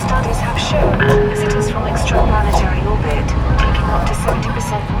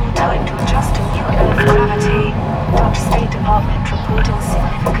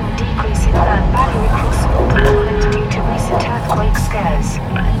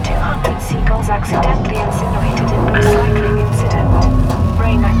seagulls accidentally incinerated in recycling incident.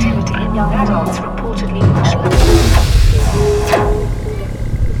 Brain activity in young adults reportedly much lower.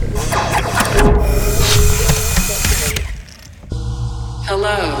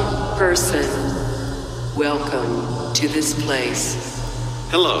 Hello, person. Welcome to this place.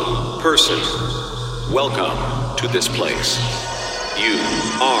 Hello, person. Welcome to this place. You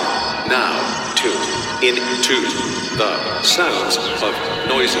are now tuned into the sounds of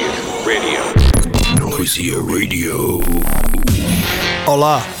Noisia Radio. Noisia Radio.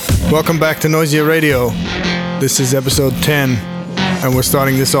 Hola, welcome back to Noisia Radio. This is episode 10, and we're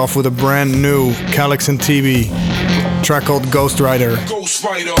starting this off with a brand new Calyx and TV track called Ghost Rider.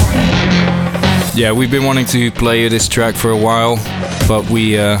 Yeah, we've been wanting to play this track for a while, but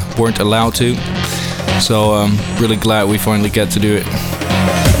we weren't allowed to. So I'm really glad we finally get to do it.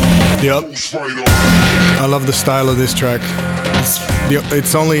 Yep. I love the style of this track.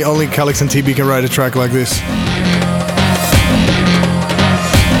 It's only Calyx and TB can write a track like this.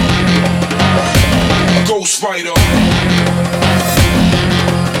 Ghost Rider.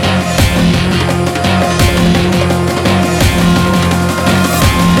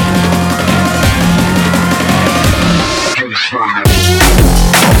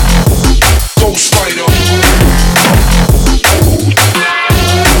 Ghost Rider.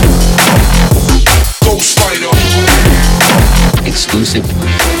 Ghost Rider. Exclusive.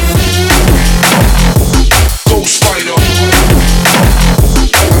 Ghost Rider.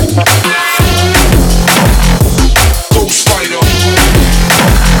 Ghost Rider.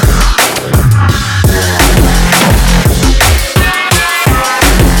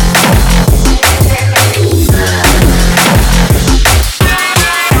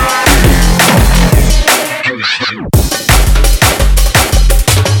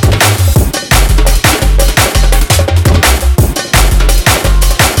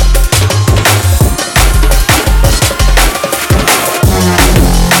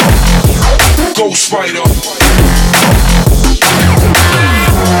 Ghost Rider.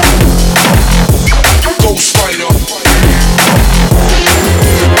 Ghost Rider.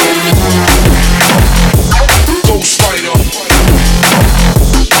 Ghost Rider.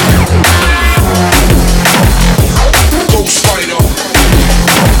 Ghost Rider.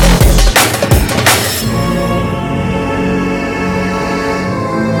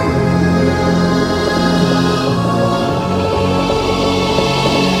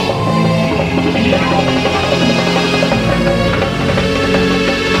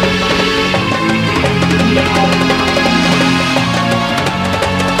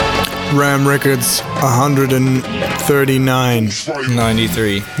 Ram Records 139.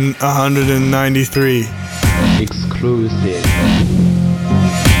 93. 193. Exclusive.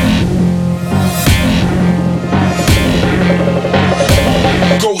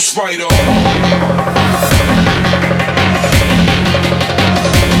 Ghost Rider.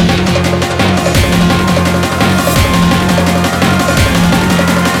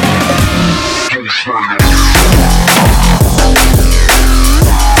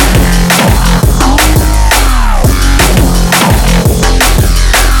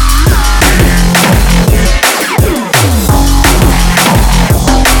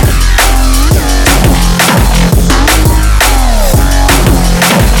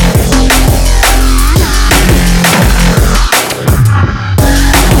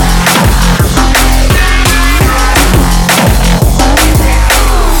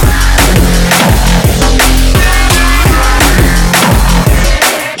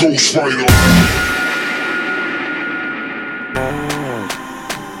 Ghost Rider.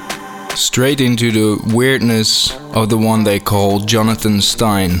 Straight into the weirdness of the one they call Jonathan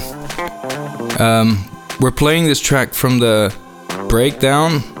Stein. We're playing this track from the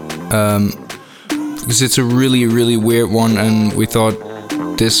Breakdown because it's a really, really weird one, and we thought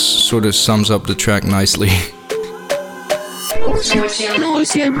this sort of sums up the track nicely.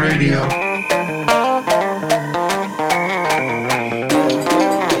 Noisia Radio.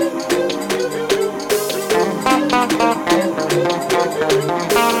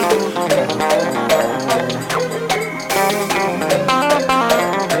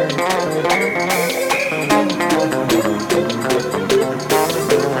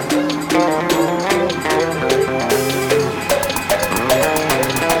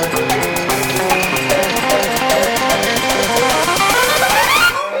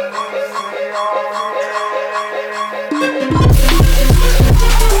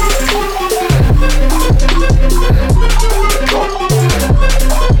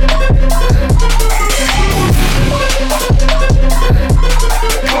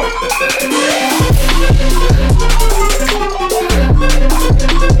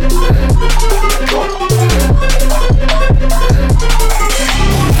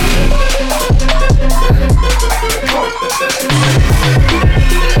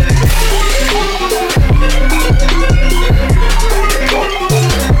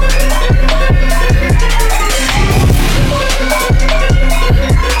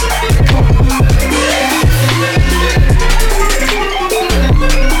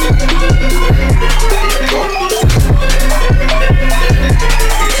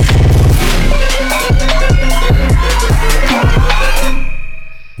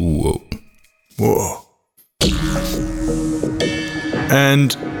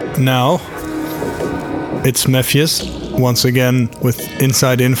 And now it's Mephius once again with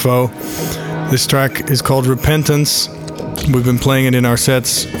inside info. This track is called Repentance. We've been playing it in our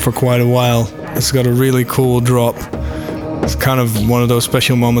sets for quite a while. It's got a really cool drop. It's kind of one of those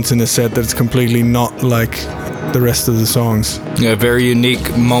special moments in the set that's completely not like the rest of the songs. Yeah, very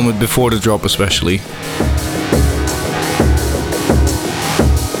unique moment before the drop especially.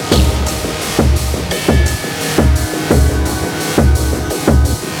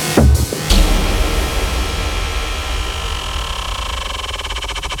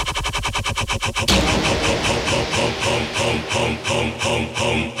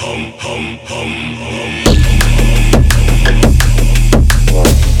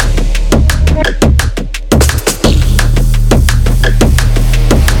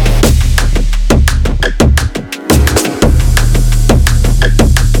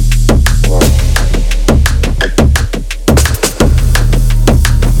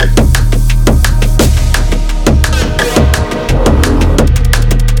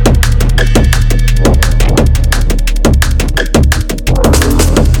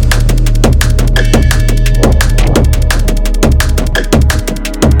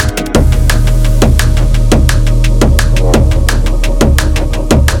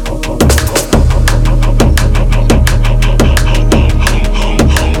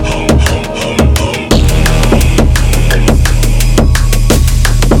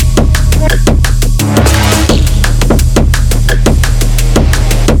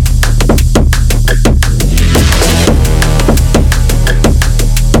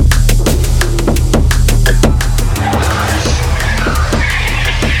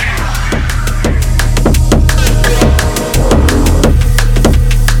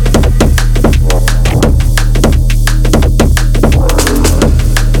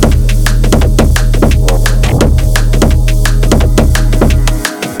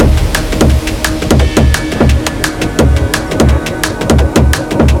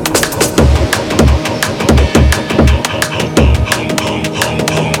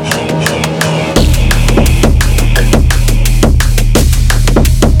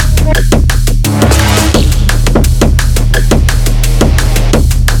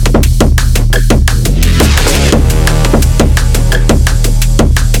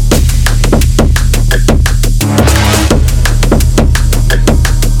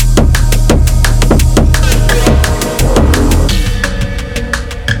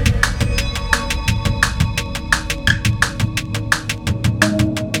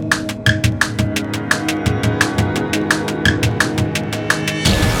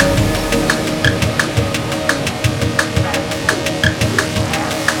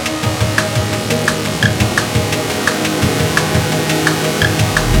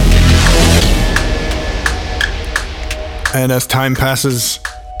 And as time passes,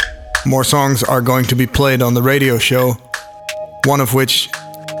 more songs are going to be played on the radio show, one of which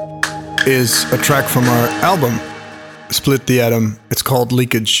is a track from our album, Split the Atom. It's called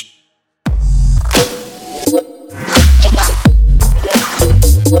Leakage.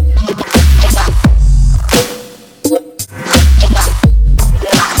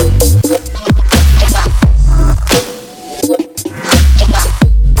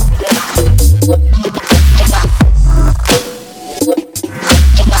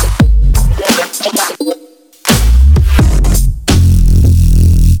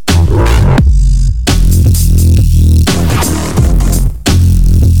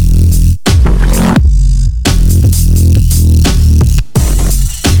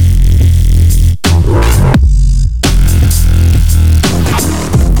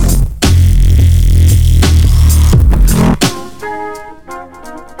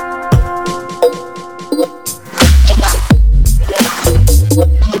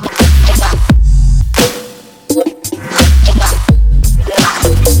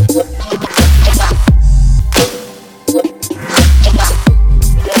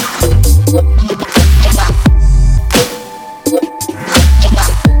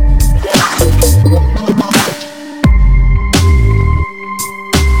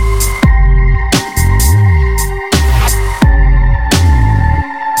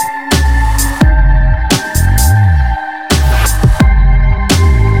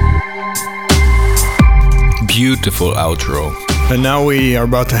 Beautiful outro. And now we are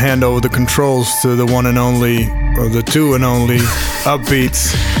about to hand over the controls to the one and only, or the two and only,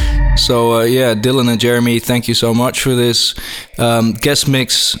 Upbeats. So yeah, Dylan and Jeremy, thank you so much for this guest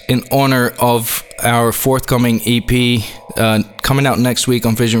mix in honor of our forthcoming EP coming out next week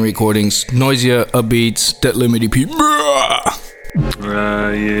on Vision Recordings. Noisia, Upbeats, Dead Limit EP. Yeah,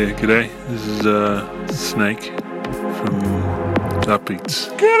 g'day. This is Snake from That beats.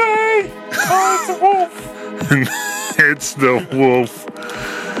 G'day! Oh, it's a wolf! It's the wolf.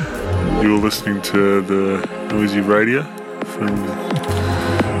 You're listening to the Noisy Radio from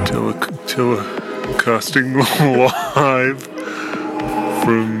telecasting live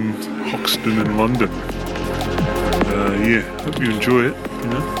from Hoxton in London. Hope you enjoy it.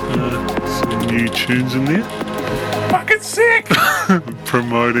 Some new tunes in there. Fucking sick!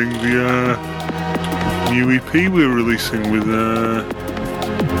 Promoting the new EP we're releasing with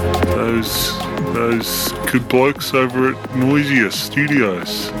those good blokes over at Noisia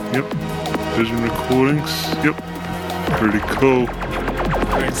Studios. Yep. Vision Recordings. Yep. Pretty cool.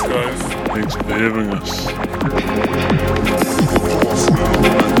 Thanks, guys. Thanks for having us.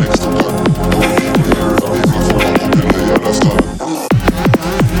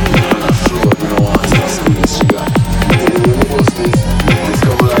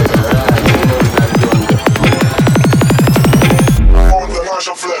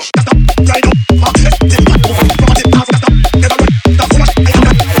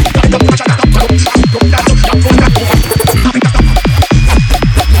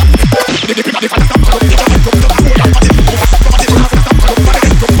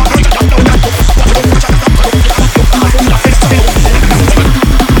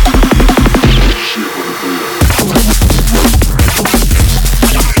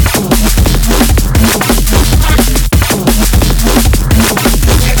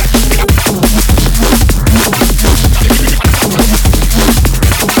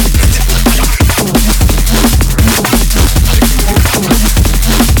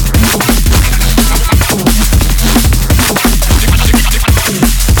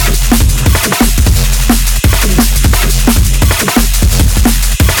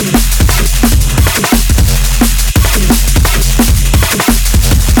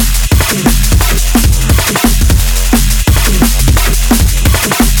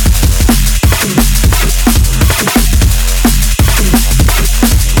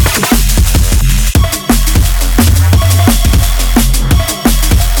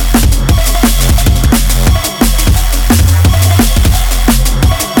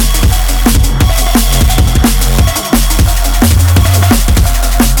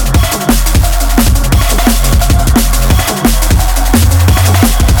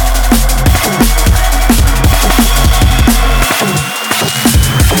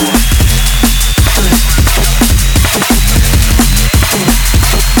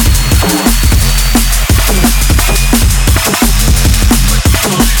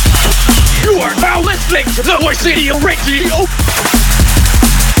 Radio Radio!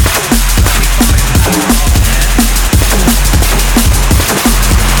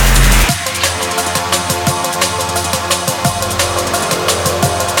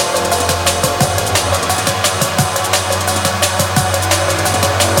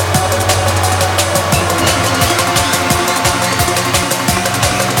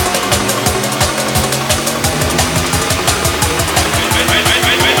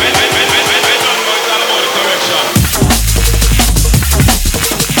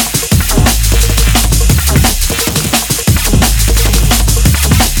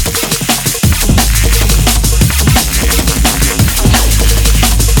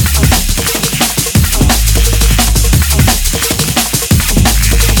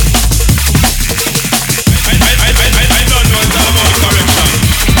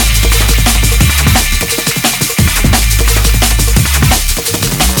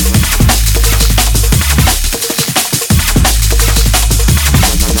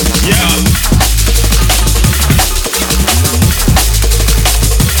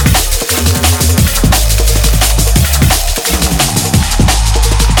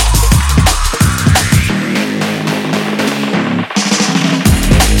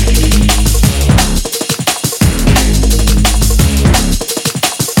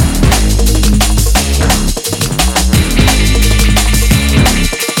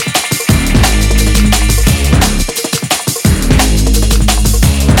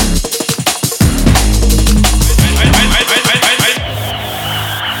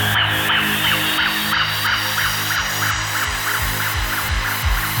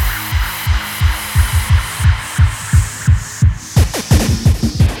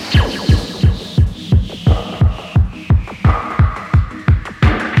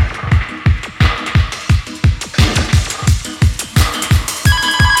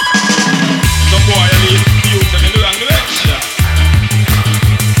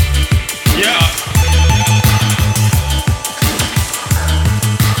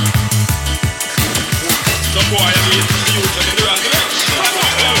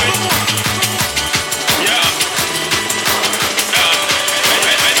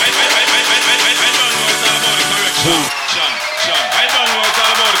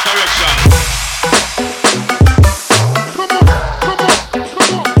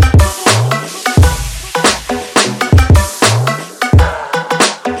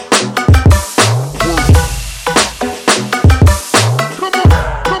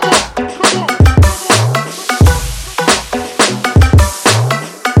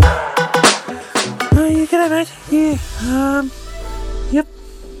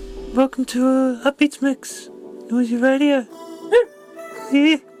 to Upbeats Mix, Noisy Radio.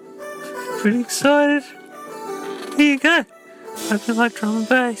 Yeah, pretty excited. Here you go. Hope you like drum and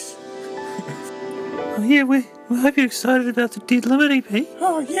bass. Oh yeah, we hope you're excited about the Dead Limit EP.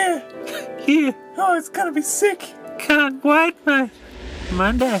 Oh, yeah. Yeah, Oh, it's gonna be sick. can't wait, mate.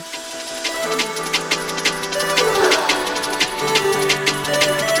 Monday.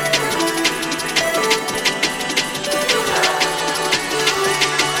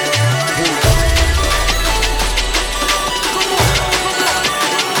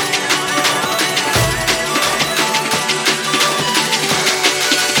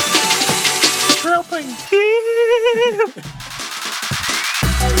 Dropping. Yeah.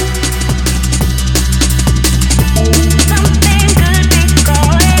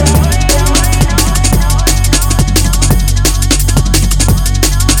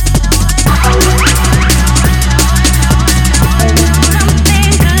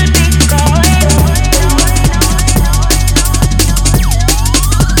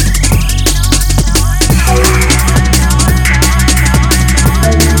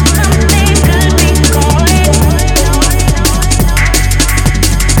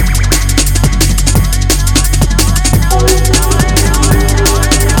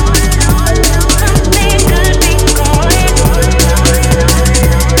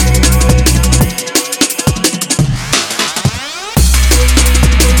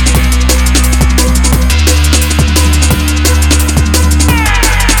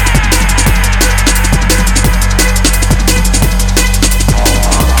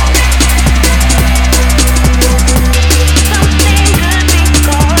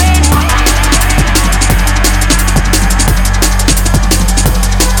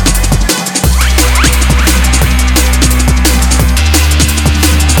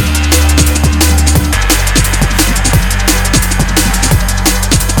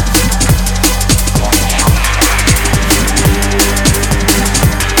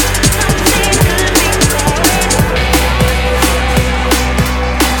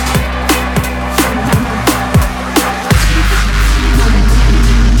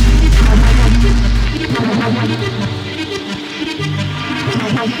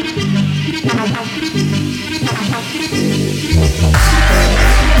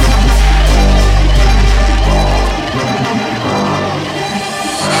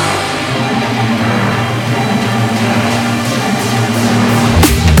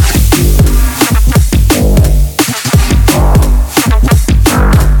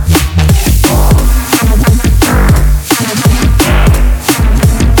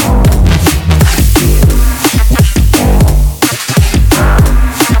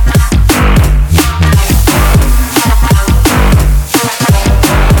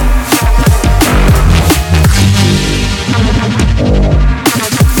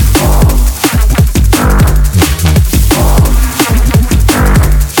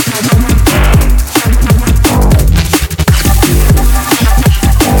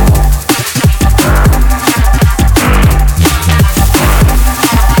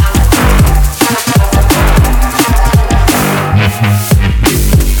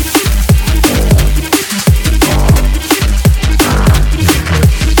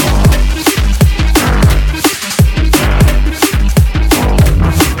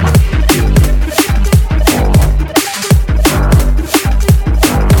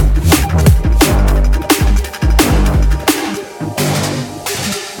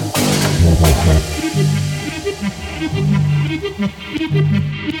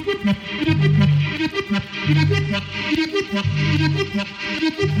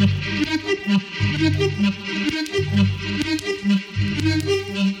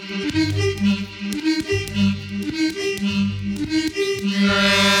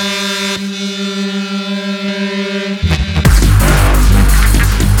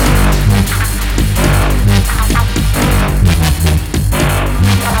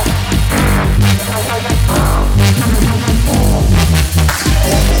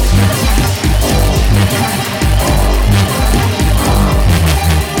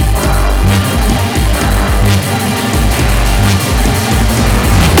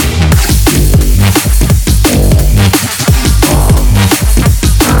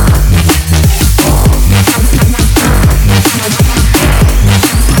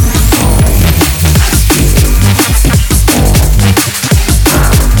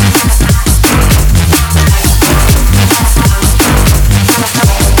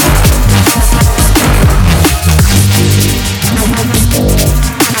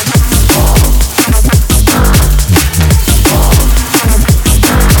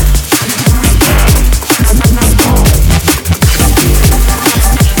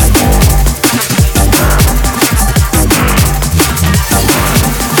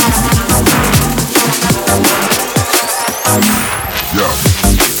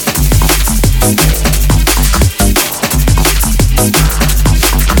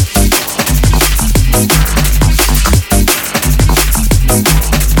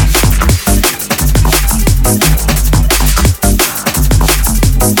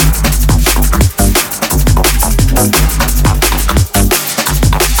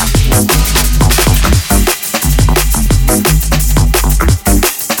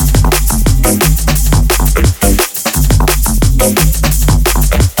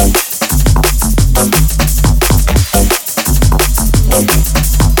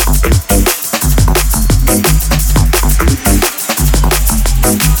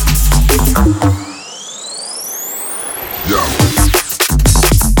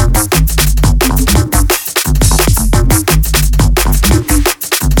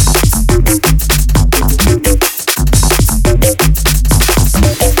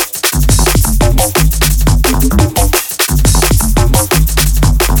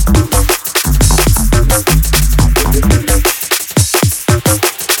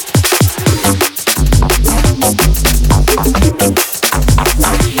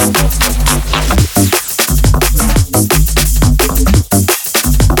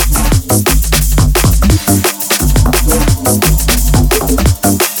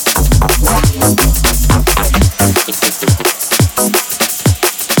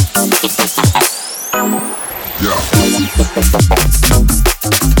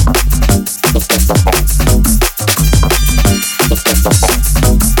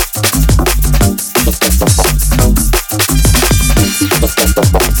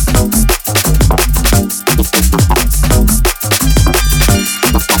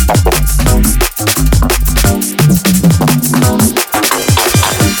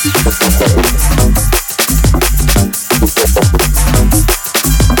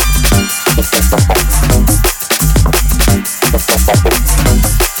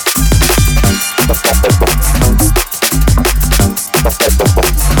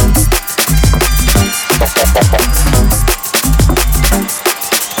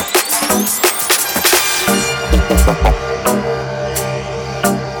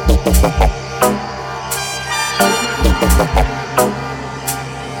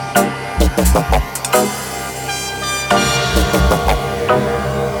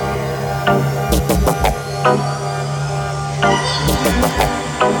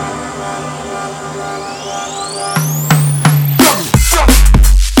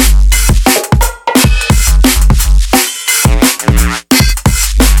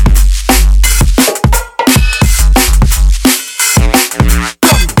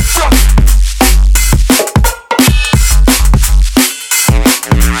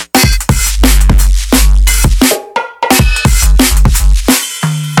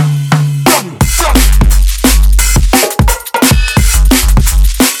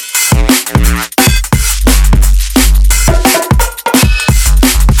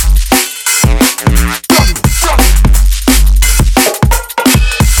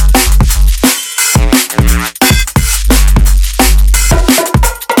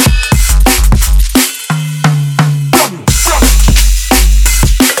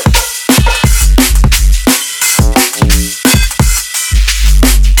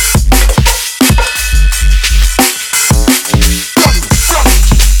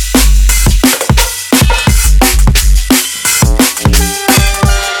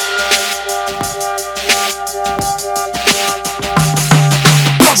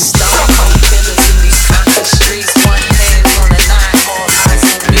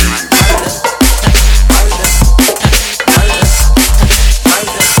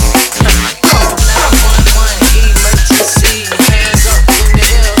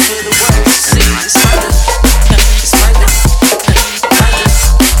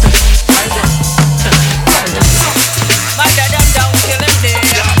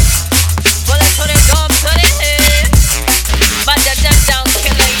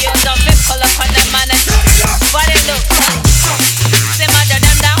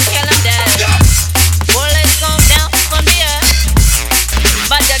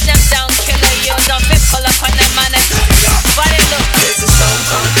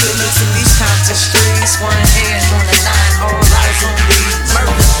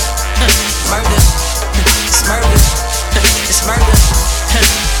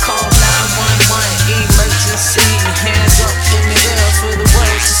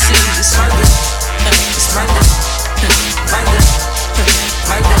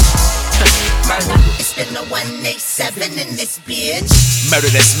 Murder,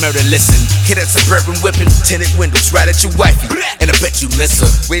 that's murder, listen. Hit that suburban whipping, tinted windows right at your wifey. And I bet you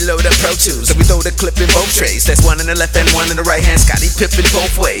listen. We load up Pro Tools and we throw the clip in both trays. That's one in the left and one in the right hand. Scotty Pippen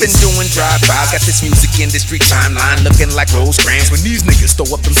both ways. Been doing drive-bys, got this music industry timeline looking like Rose Grants when these niggas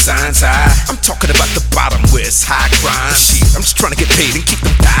throw up them signs high. I'm talking about the bottom where it's high crime. Shit, I'm just trying to get paid and keep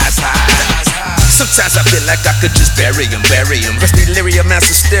them thighs high. Sometimes I feel like I could just bury him. Rest delirium, mass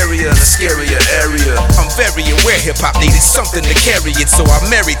hysteria in a scarier area. I'm very aware hip-hop needed something to carry it, so I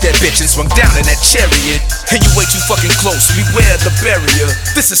married that bitch and swung down in that chariot. And you way too fucking close, beware the barrier.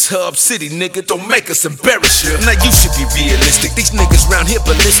 This is Hub City, nigga, don't make us embarrass you. Now you should be realistic, these niggas round here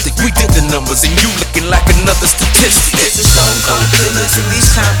ballistic. We did the numbers and you looking like another statistic. It's a stone cold killers in these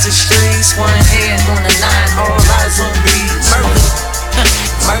Compton streets. One hand on the line, all eyes on me. Murder,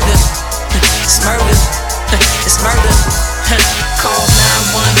 murder, it's murder, it's murder. Call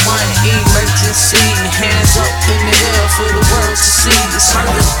 911, emergency. Hands up in the air for the world to see. It's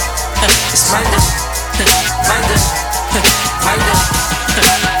murder, it's murder, murder, murder,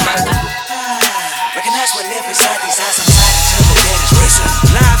 murder. Recognize what live inside these eyes. I'm tired until the dead is risen.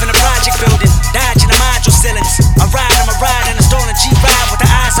 Live in a project building, dodging the module ceilings. I ride in a stolen G-Ride with the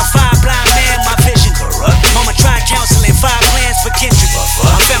eyes of 5 blind men. My vision corrupt. Mama tried counseling, 5 plans for Ken.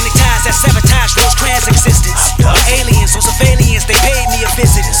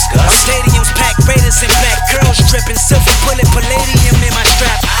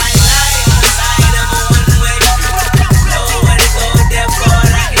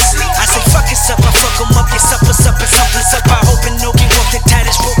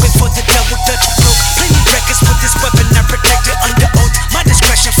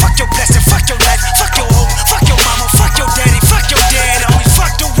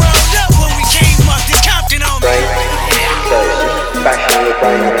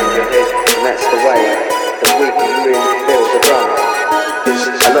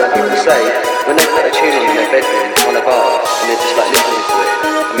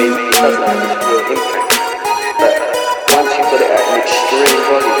 doesn't have this real impact. But once you put it at an extreme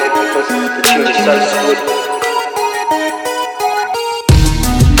volume, because the tune is so squid.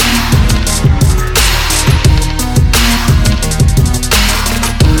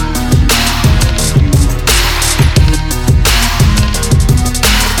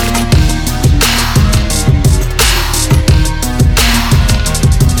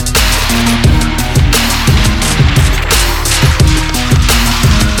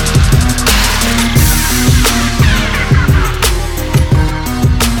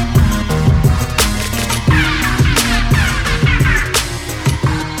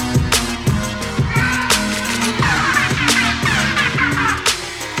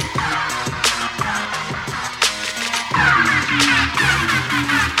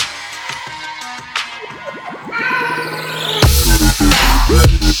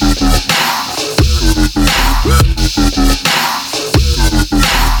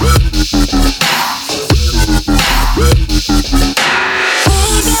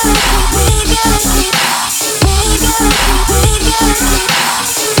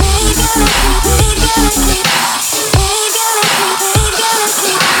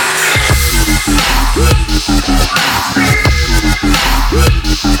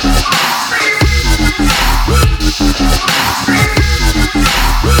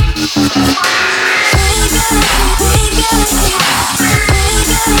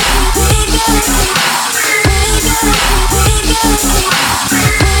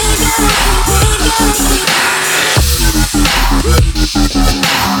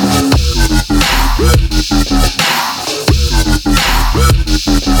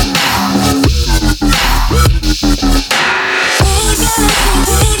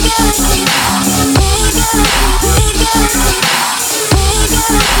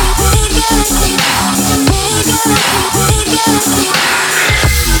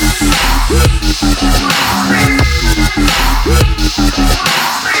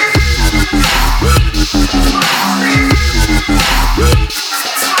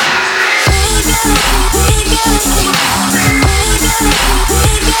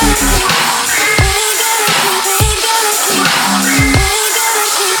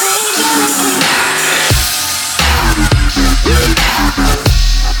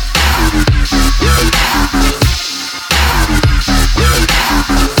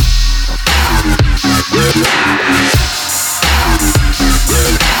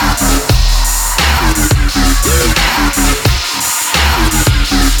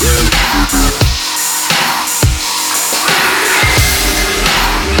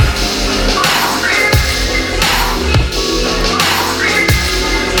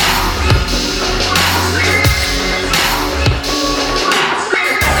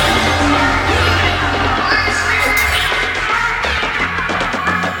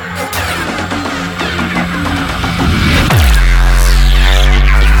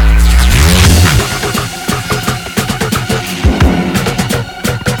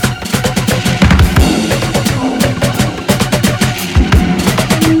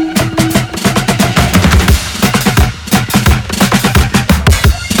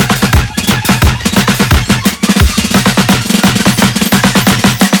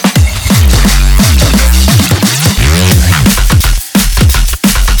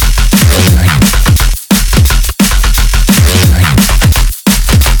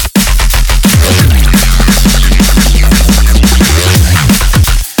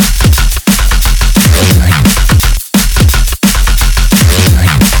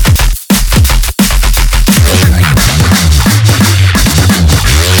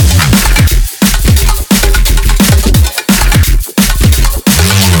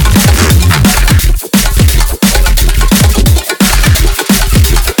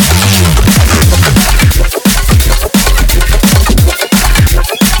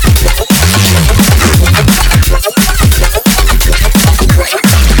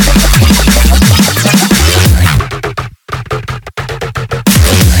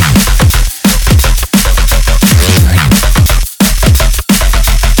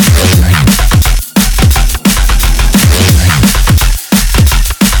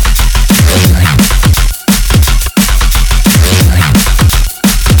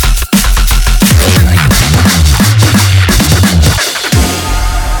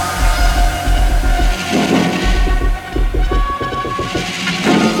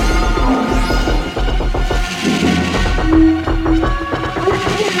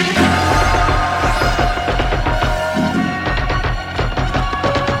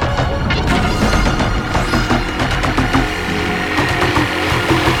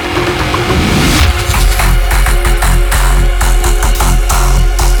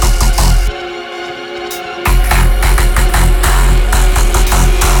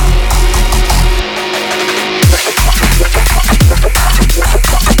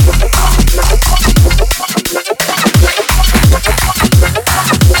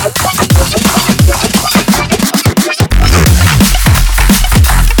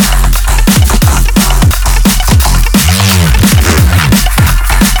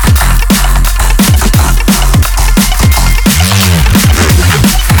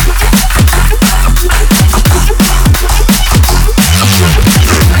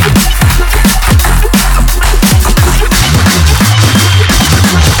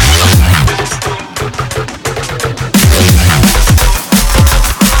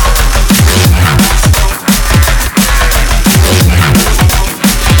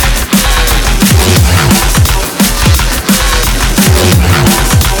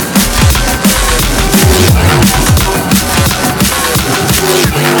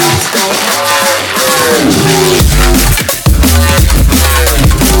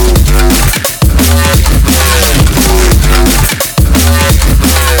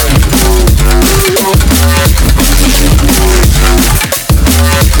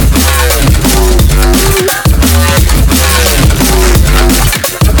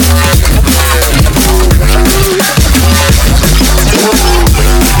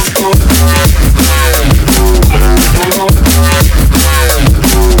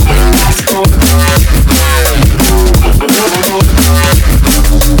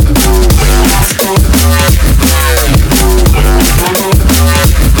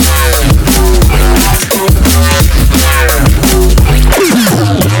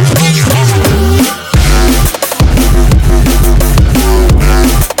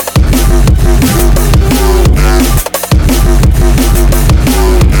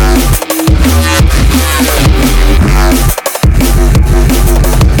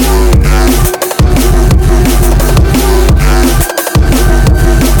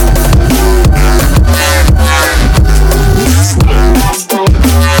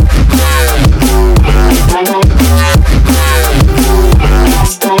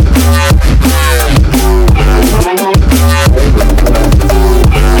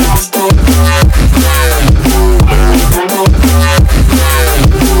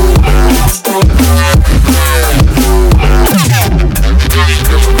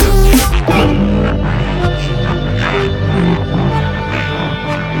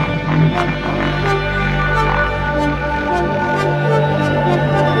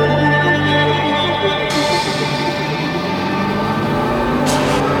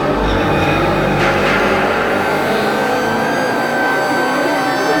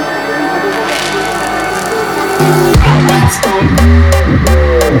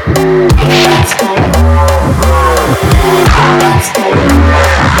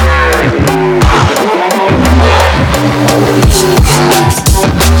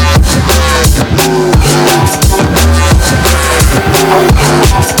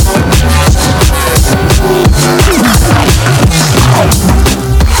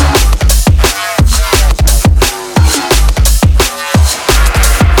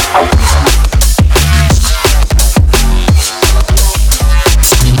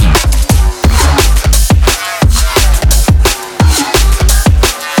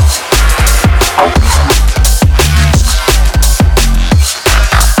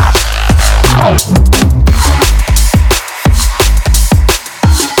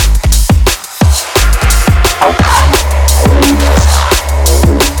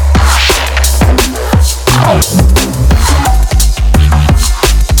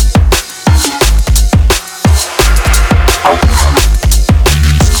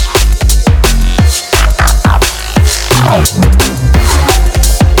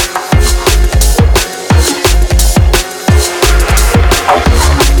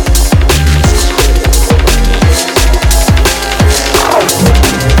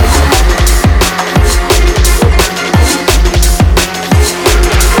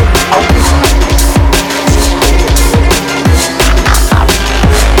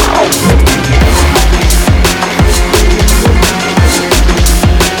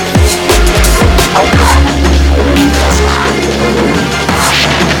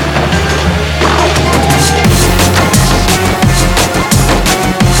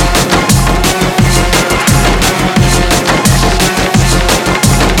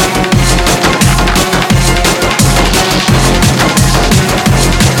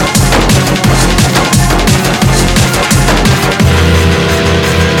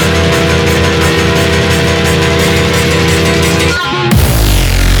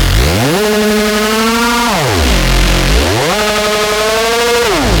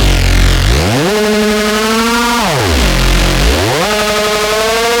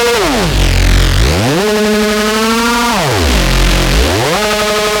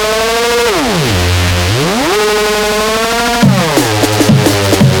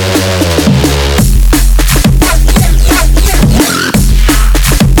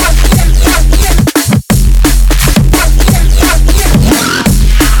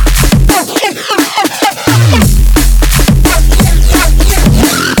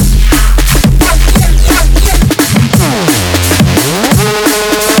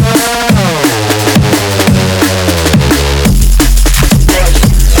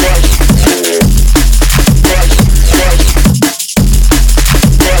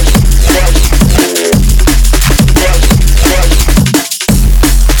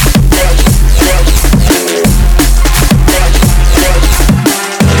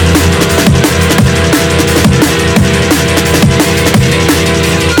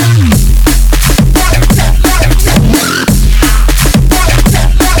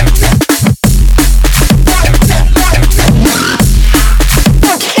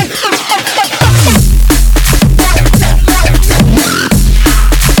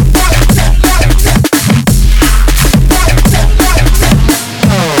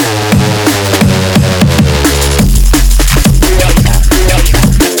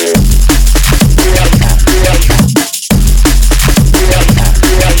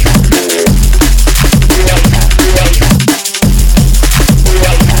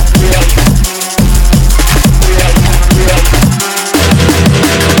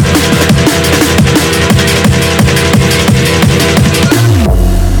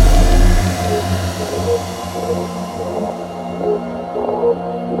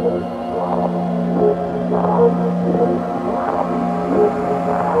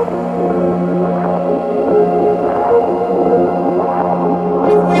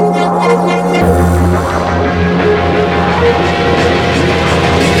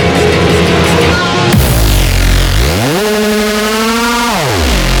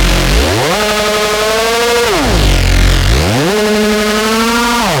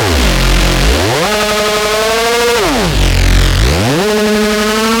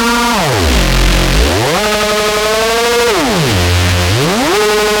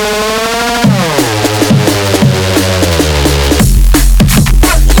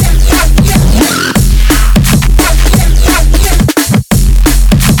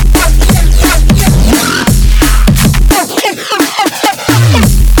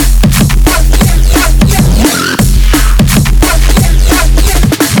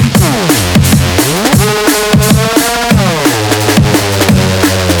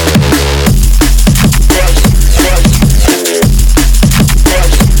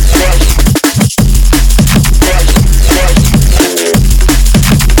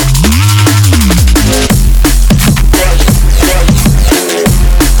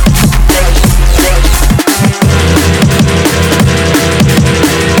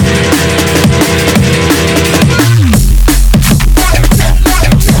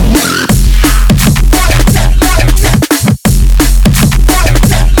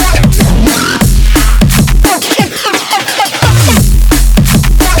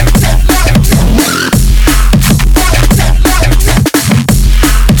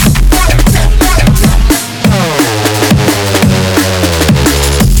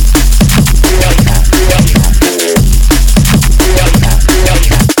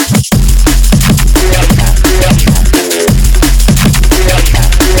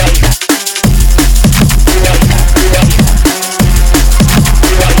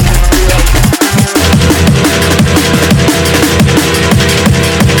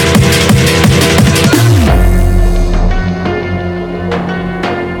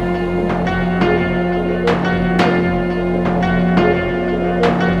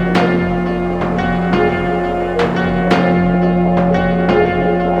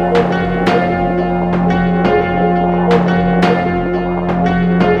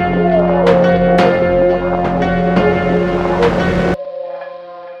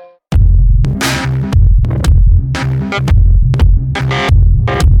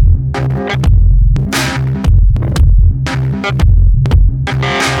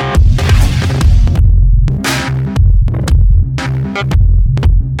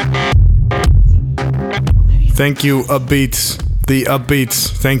 Thank you, Upbeats. The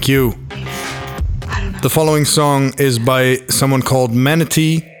Upbeats. Thank you. The following song is by someone called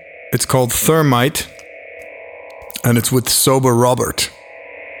Manatee. It's called Thermite. And it's with Sober Robert.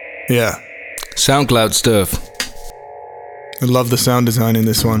 Yeah. SoundCloud stuff. I love the sound design in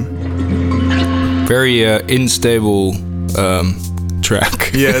this one. Very unstable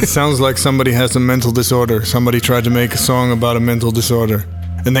track. Yeah, it sounds like somebody has a mental disorder. Somebody tried to make a song about a mental disorder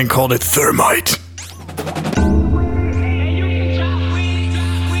and then called it Thermite.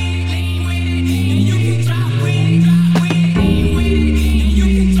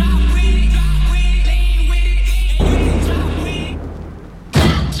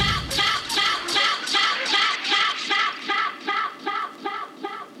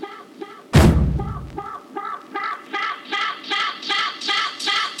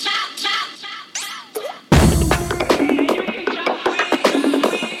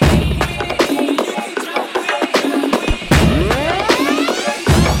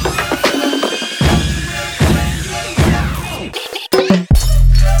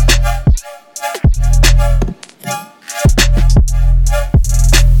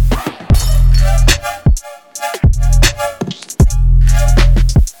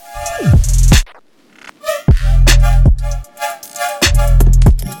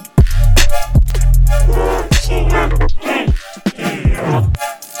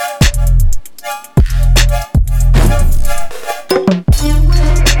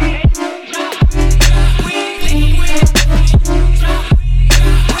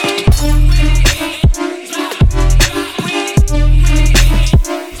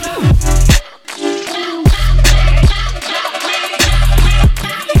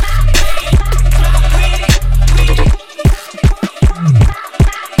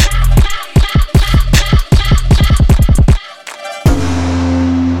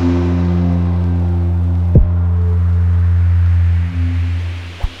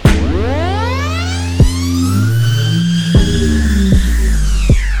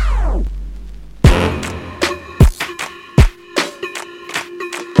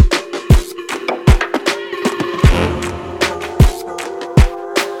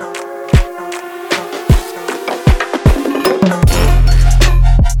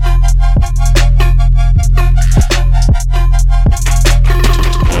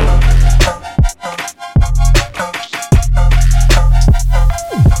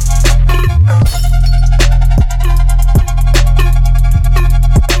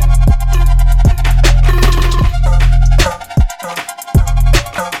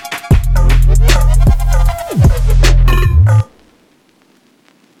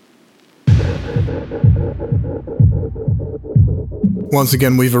 Once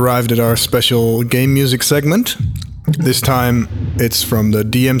again, we've arrived at our special game music segment. This time, it's from the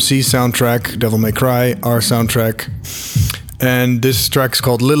DMC soundtrack, Devil May Cry, our soundtrack. And this track's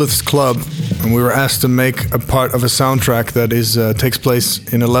called Lilith's Club. And we were asked to make a part of a soundtrack that takes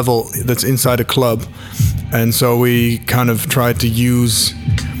place in a level that's inside a club. And so we kind of tried to use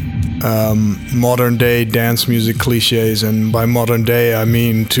modern day dance music cliches. And by modern day, I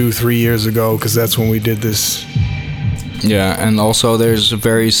mean 2-3 years ago, because that's when we did this. Yeah, and also there's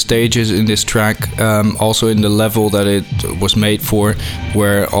various stages in this track, also in the level that it was made for,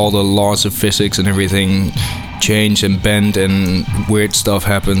 where all the laws of physics and everything change and bend and weird stuff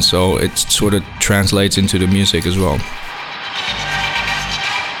happens, so it sort of translates into the music as well.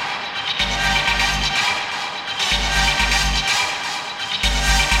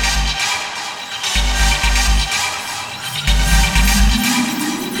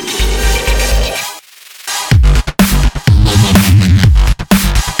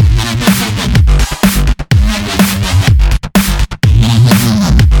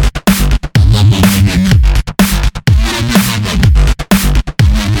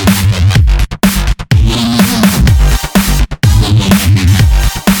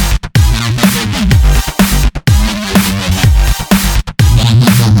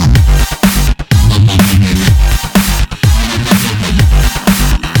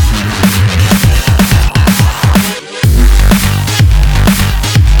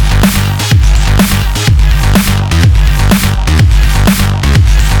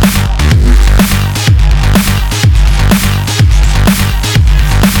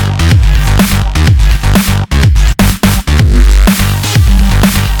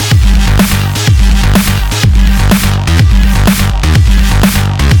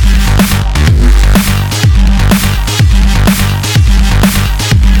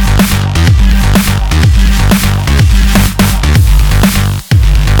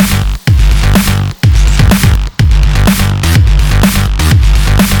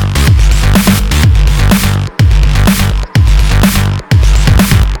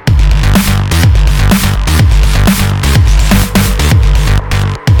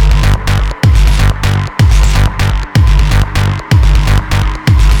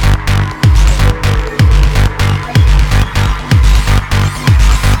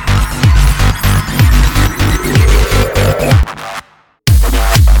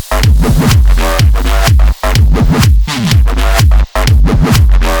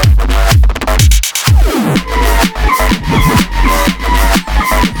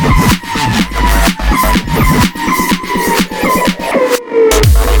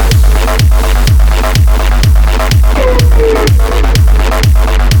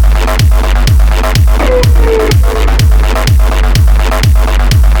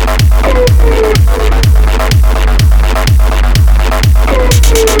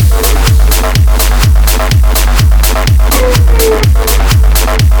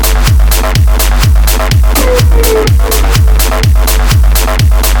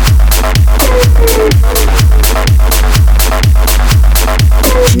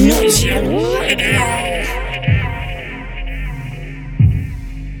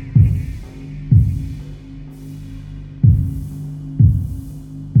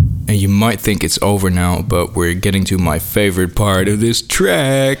 might think it's over now, but we're getting to my favorite part of this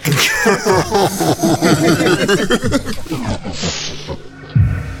track.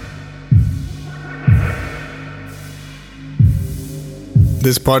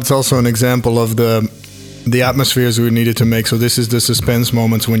 This part's also an example of the atmospheres we needed to make. So this is the suspense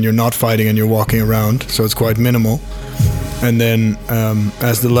moments when you're not fighting and you're walking around. So it's quite minimal. And then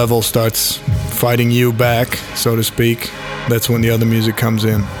as the level starts fighting you back, so to speak, that's when the other music comes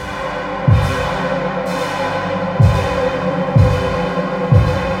in.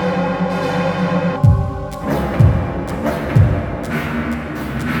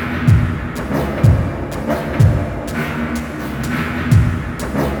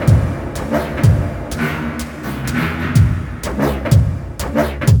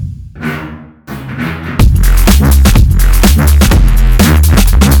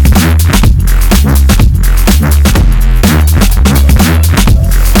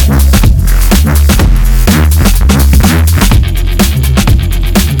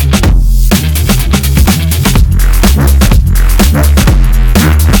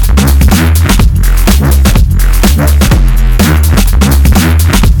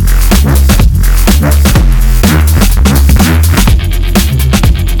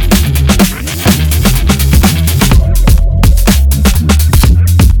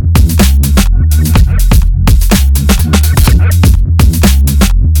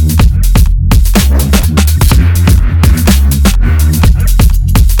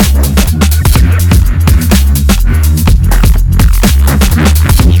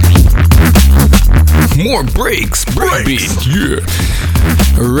 Breakbeat, yeah.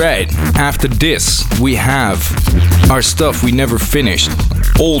 Right, after this, we have our stuff we never finished.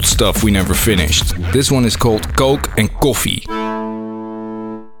 Old stuff we never finished. This one is called Coke and Coffee.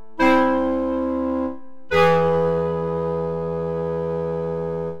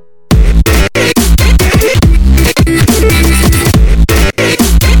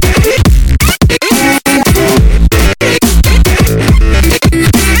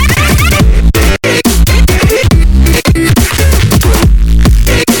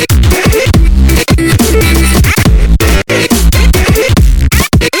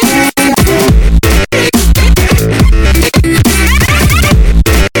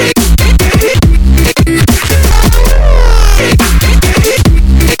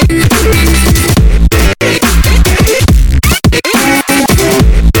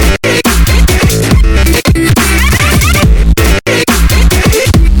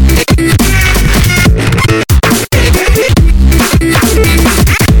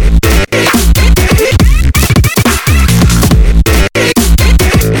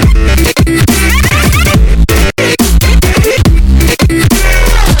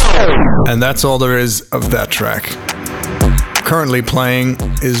 And that's all there is of that track. Currently playing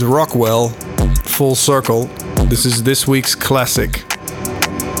is Rockwell, Full Circle. This is this week's classic.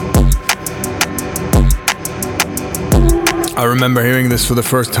 I remember hearing this for the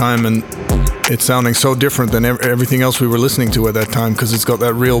first time and it's sounding so different than everything else we were listening to at that time, because it's got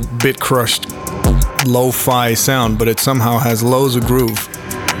that real bit crushed lo-fi sound, but it somehow has loads of groove.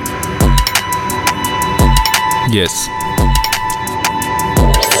 Yes.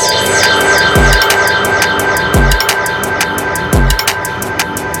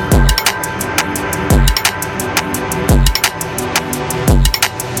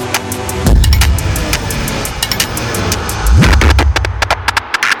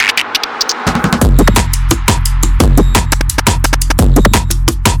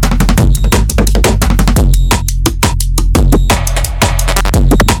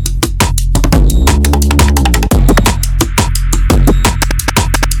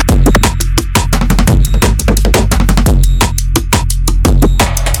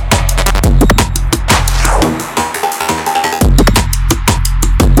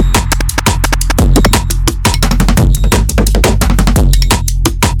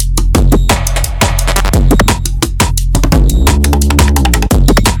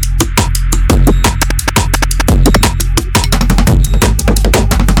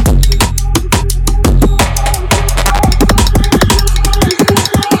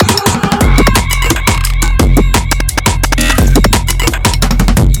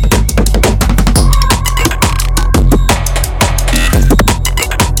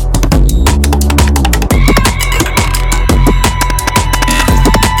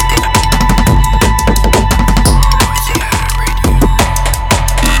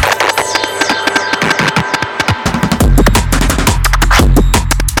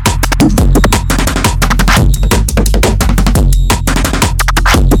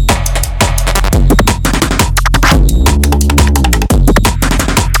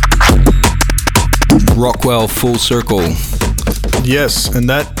 well, full circle. Yes, and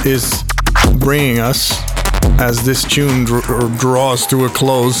that is bringing us, as this tune draws to a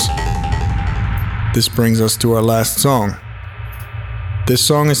close, this brings us to our last song. This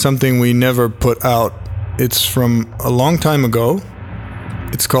song is something we never put out. It's from a long time ago.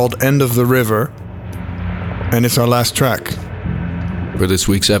 It's called End of the River, and it's our last track. For this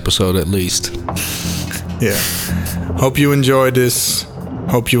week's episode, at least. Yeah. Hope you enjoyed this.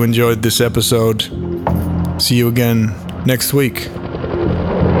 Hope you enjoyed this episode. See you again next week.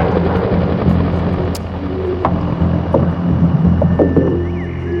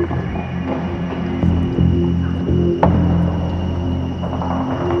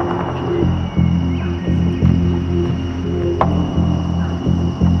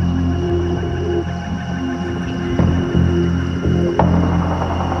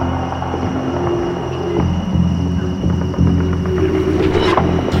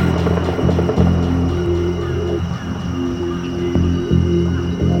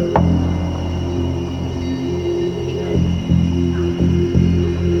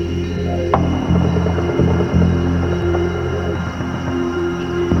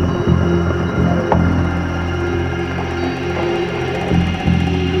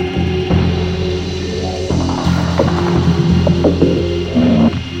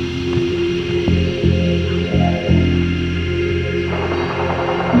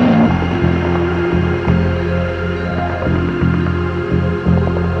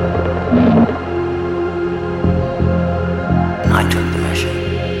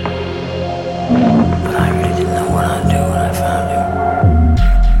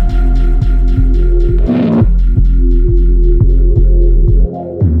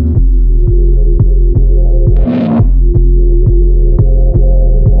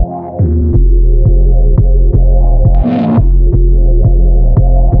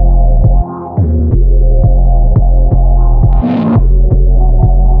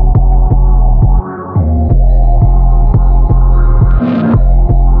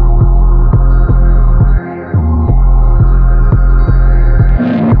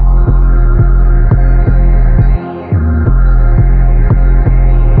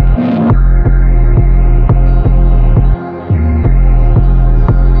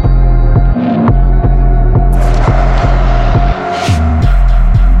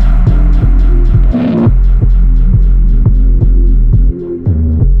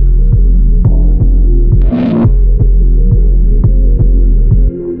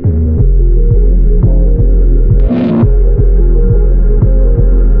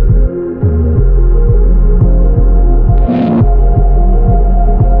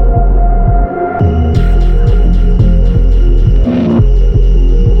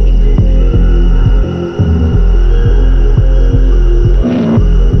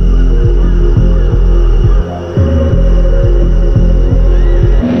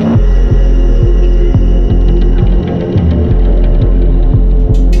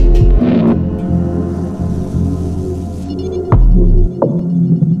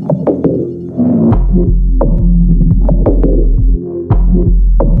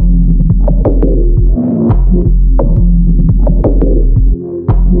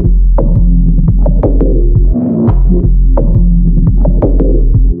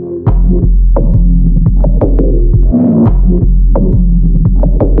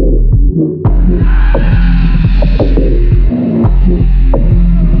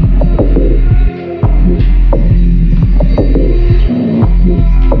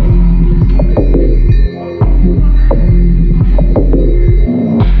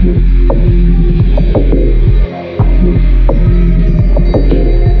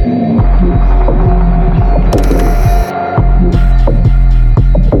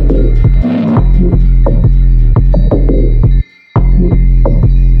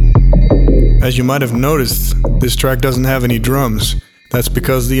 As you might have noticed, this track doesn't have any drums. That's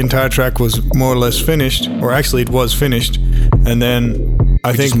because the entire track was more or less finished, or actually it was finished, and then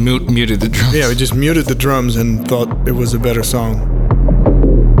I think muted the drums. Yeah, we just muted the drums and thought it was a better song.